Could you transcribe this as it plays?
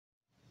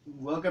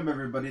Welcome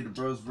everybody to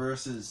Bros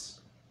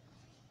Versus.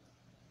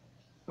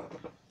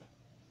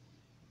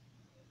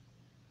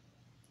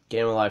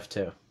 Game of Life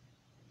 2.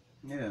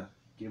 Yeah,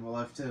 Game of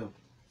Life 2.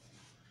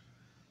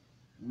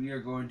 We are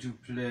going to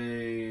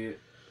play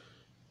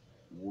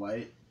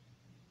White.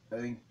 I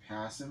think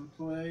Pass and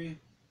Play.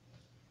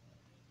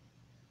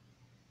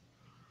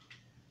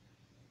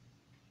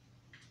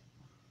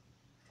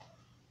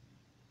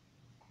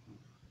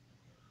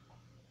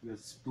 We got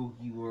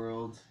Spooky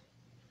World.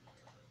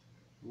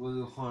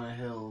 Blue Haunted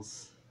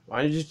Hills.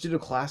 Why don't you just do the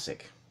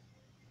classic?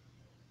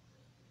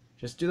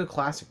 Just do the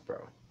classic,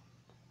 bro.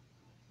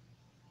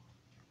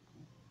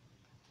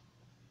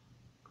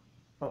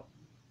 Oh.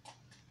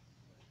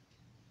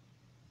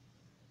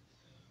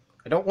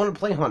 I don't want to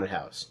play Haunted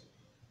House.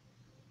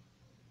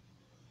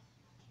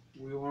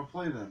 We want to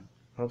play them.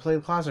 I want to play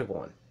the classic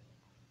one.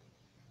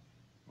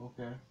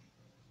 Okay.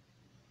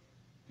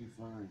 Be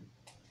fine.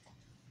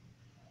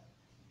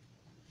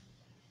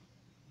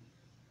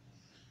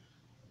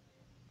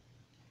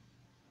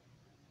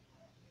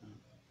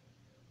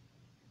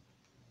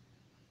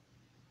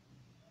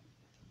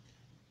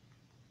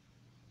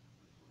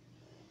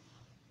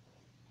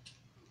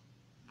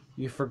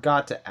 You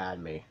forgot to add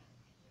me.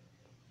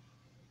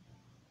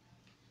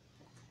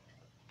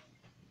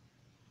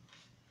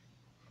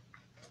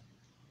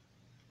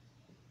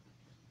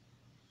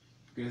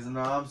 Because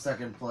now I'm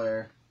second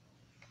player.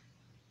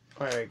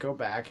 Alright, go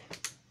back.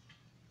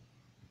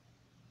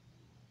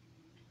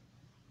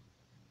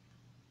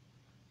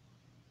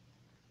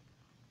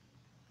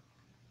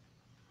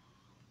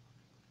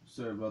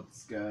 Sorry about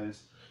this,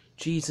 guys.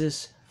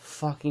 Jesus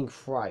fucking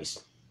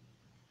Christ.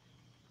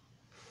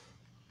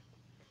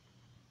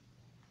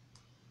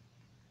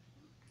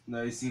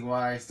 Now you see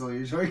why I stole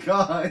your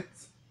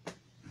Joy-Cons.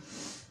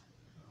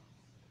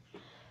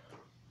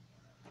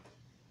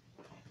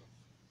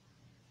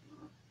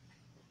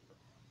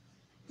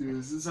 Dude,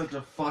 this is such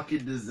a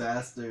fucking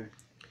disaster.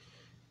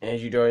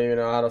 And you don't even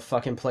know how to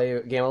fucking play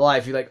a Game of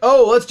Life. You're like,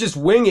 oh, let's just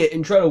wing it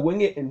and try to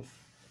wing it in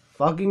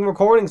fucking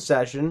recording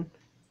session.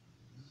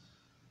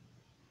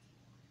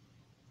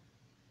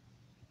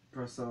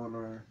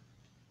 Persona.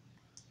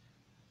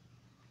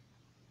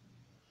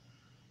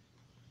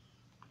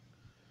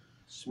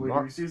 Wait, do we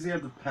Smart. seriously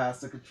have to pass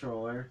the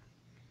controller?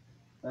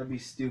 That'd be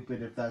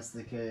stupid if that's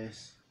the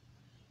case.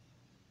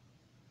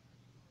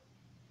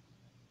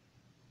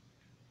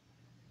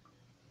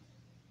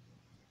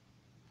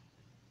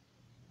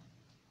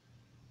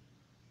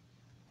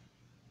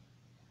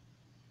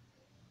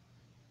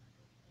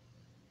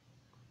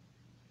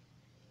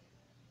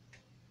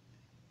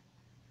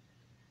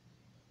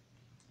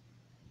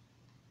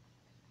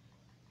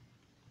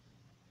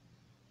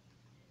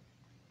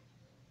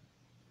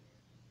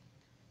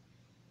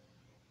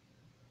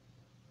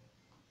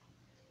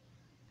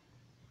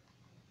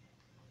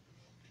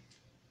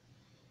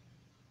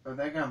 I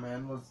think I'm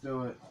in. Let's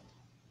do it.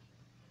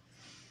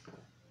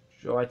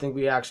 So I think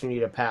we actually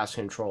need to pass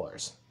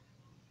controllers.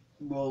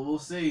 Well, we'll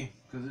see.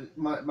 Because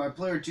my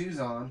player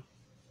 2's on.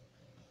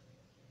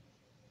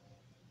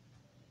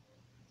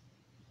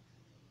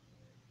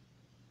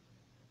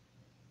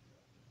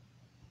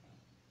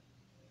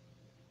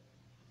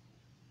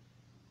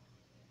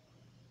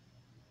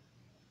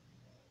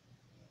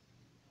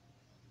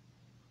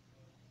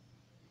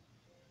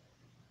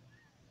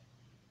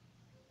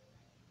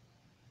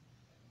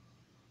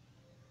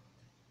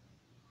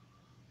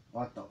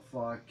 What the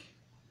fuck?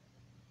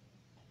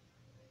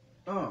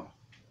 Oh.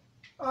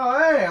 Oh,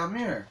 hey, I'm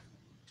here.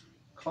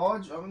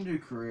 College, I'm gonna do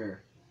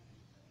career.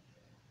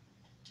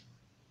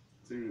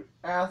 Do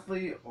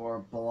athlete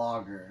or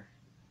blogger?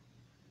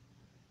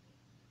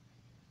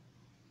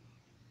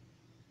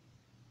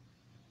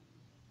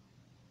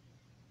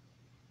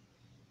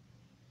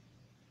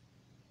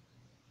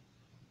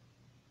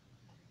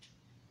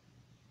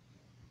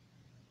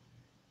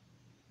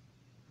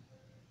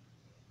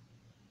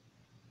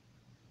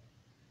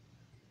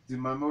 Dude,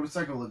 my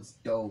motorcycle looks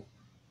dope.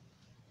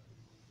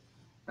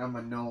 I'm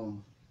a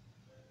gnome.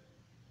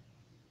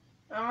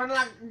 I'm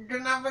a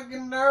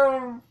fucking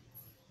gnome.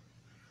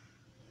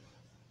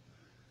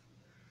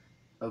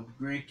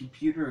 Upgrade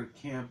computer or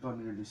camp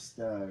under the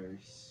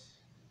stars?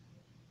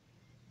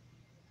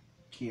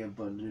 Camp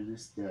under the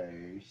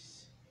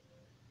stars.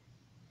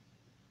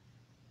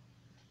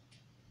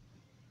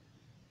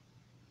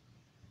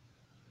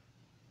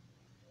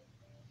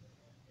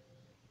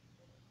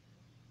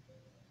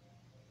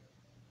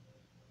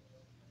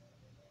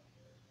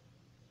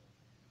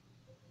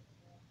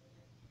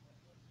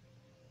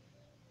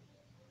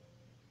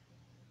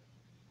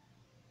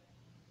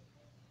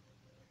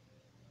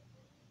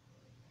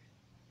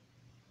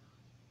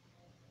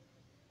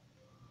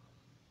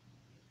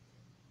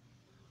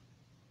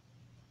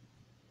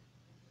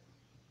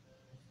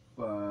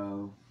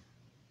 Wow.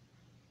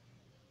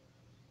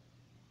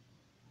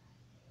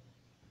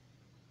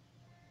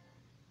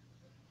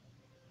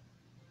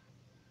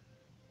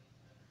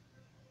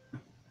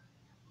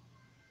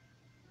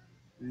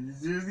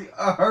 Seriously,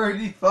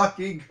 already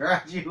fucking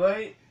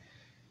graduate?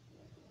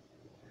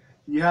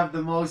 You have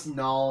the most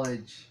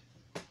knowledge.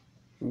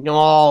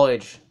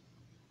 Knowledge.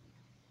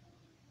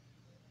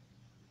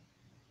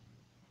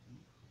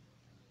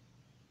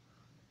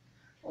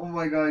 Oh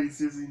my god, you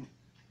seriously.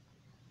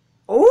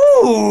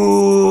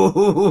 Ooh.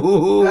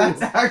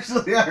 That's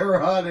actually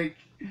ironic.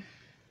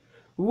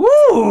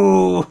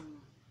 Woo.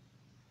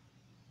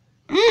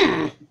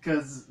 Mm.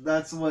 Because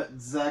that's what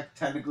Zach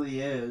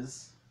technically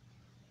is.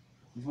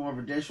 He's more of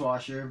a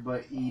dishwasher,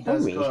 but he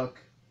does Homie. cook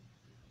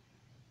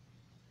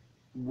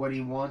what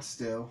he wants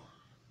to.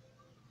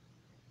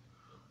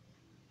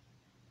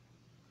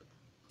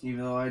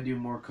 Even though I do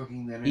more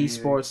cooking than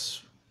anything.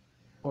 Esports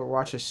or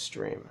watch a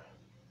stream.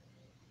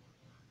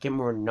 Get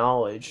more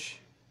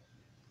knowledge.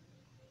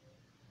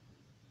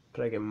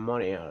 But I get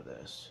money out of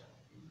this.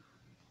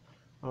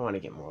 I want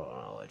to get more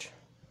knowledge.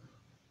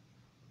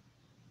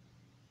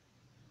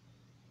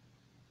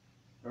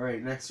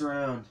 Alright, next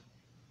round.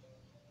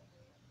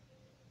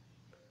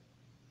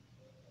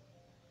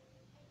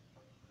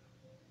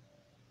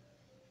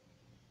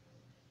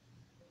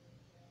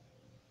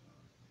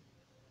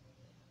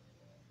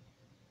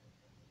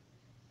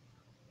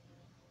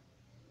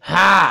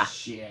 Ha!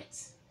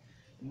 Shit.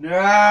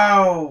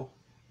 No!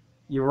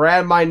 You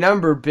ran my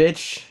number,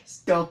 bitch.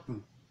 Stop.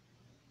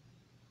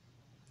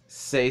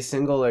 Stay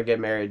single or get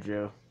married,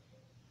 Drew.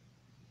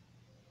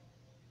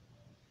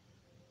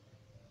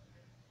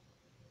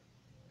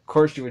 Of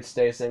course you would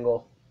stay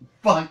single.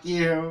 Fuck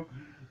you.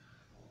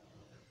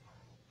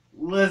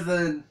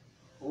 Listen.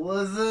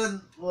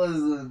 Listen.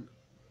 Listen.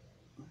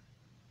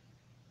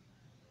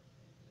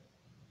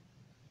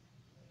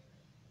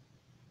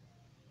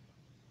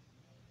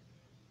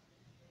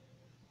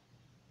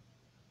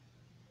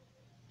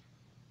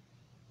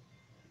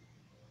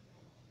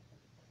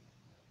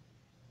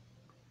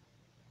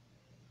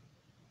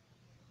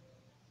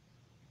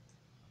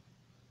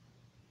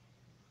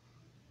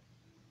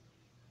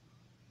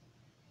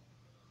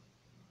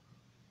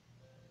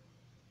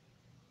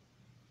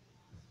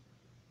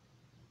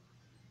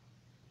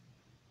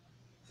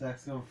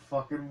 Zach's gonna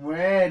fucking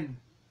win.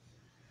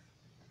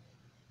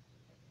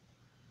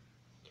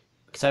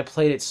 Because I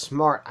played it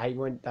smart. I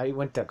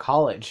went to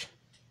college.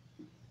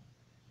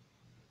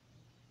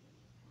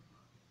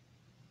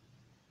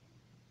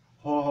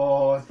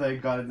 Oh,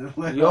 thank God it didn't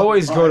land You on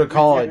always go to 5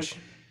 college.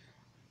 again.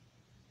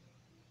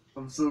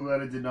 I'm so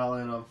glad it did not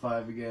land on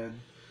 5 again.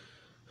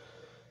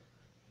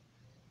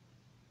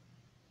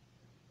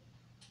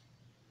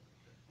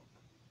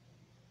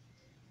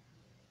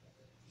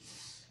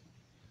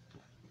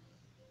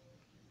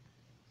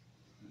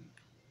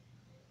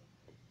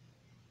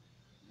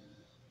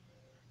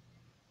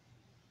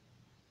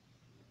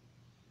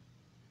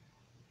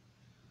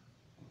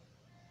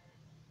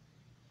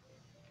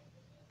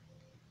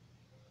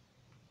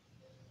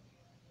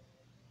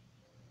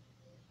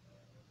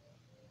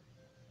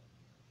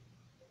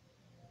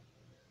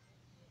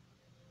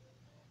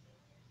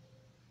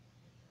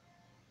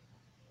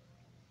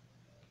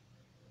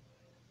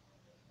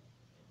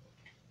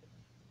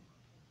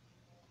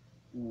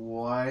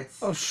 What?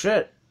 Oh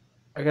shit.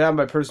 I can have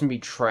my person be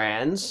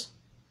trans.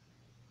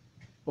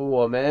 A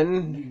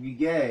woman. You'd be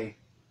gay.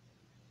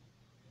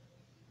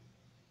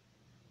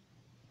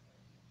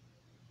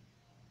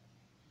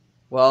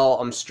 Well,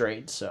 I'm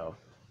straight, so.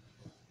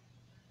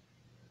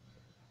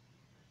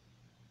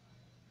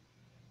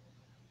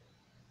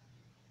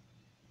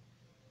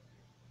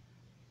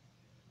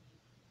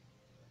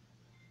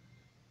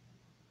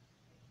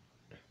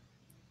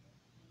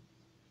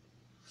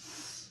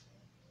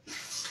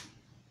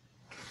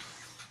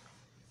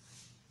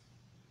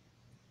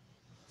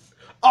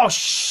 Oh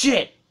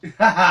shit!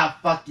 Haha,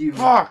 fuck you.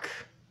 Fuck!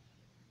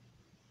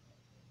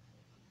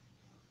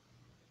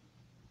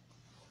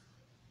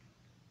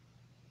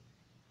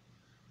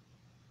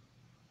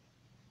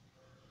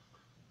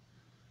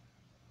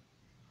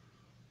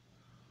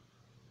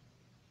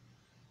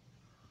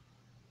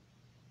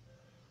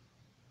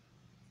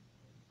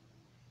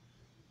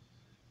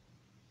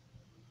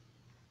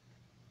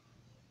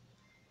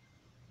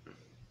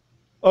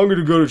 I'm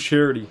gonna go to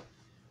charity.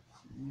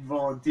 You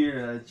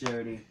volunteered at a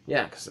charity.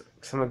 Yeah, because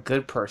I'm a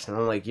good person,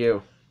 unlike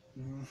you.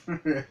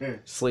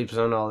 Sleep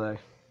zone all day.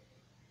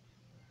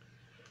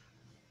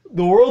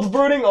 The world's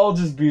burning, I'll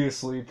just be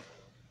asleep.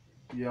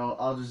 Yo,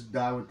 I'll just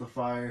die with the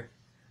fire.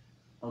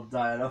 I'll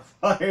die in a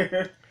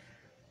fire.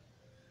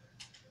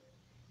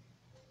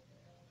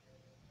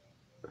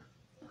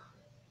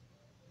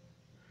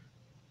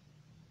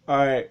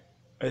 Alright.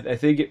 I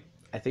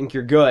think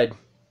you're good.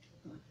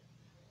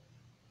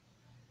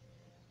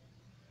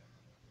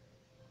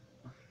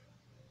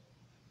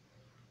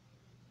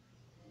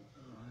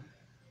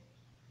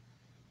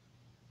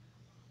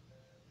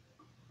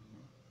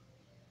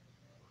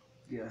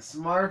 Yeah,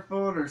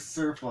 smartphone or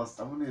surplus?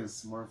 I'm gonna need a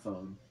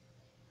smartphone.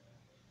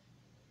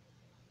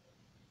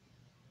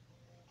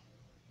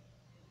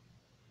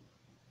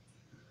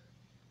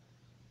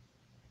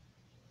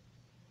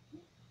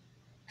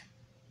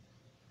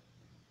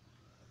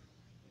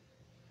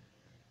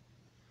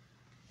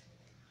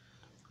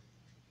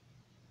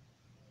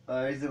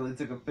 I accidentally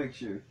took a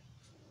picture.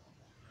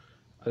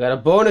 I got a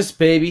bonus,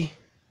 baby.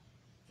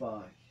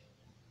 Fuck.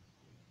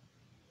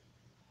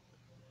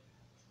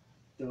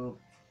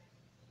 Dope.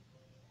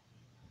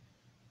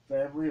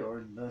 Family or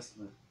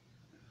investment?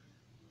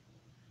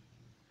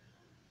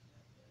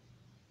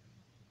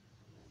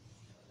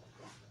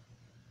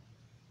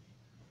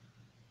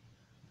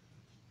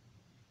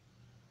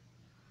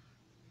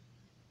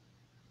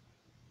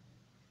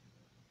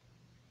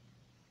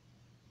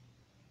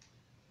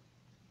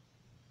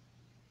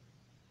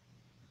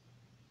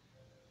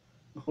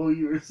 Oh,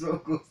 you were so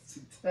close to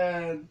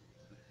 10.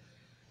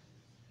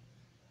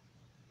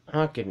 I'm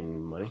not giving you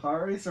money.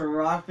 Car race or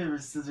rock, paper,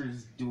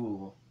 scissors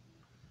duel?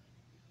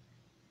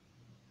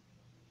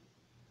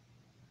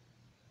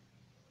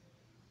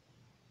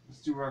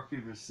 Let's do rock,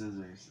 paper,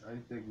 scissors. I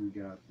think we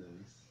got this.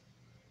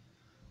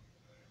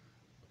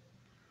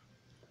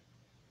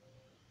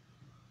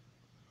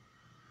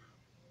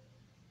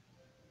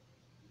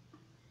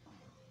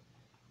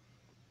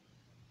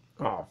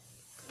 Oh,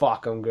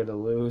 fuck, I'm gonna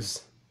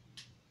lose.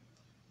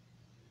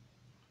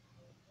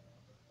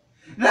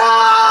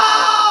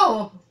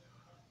 No!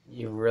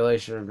 You really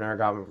should have never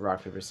got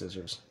rock, paper,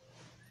 scissors.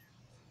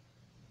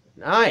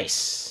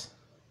 Nice!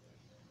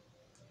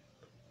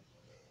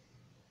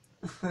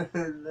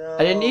 No.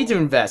 I didn't need to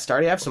invest. I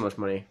already have so much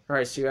money.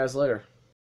 Alright, see you guys later.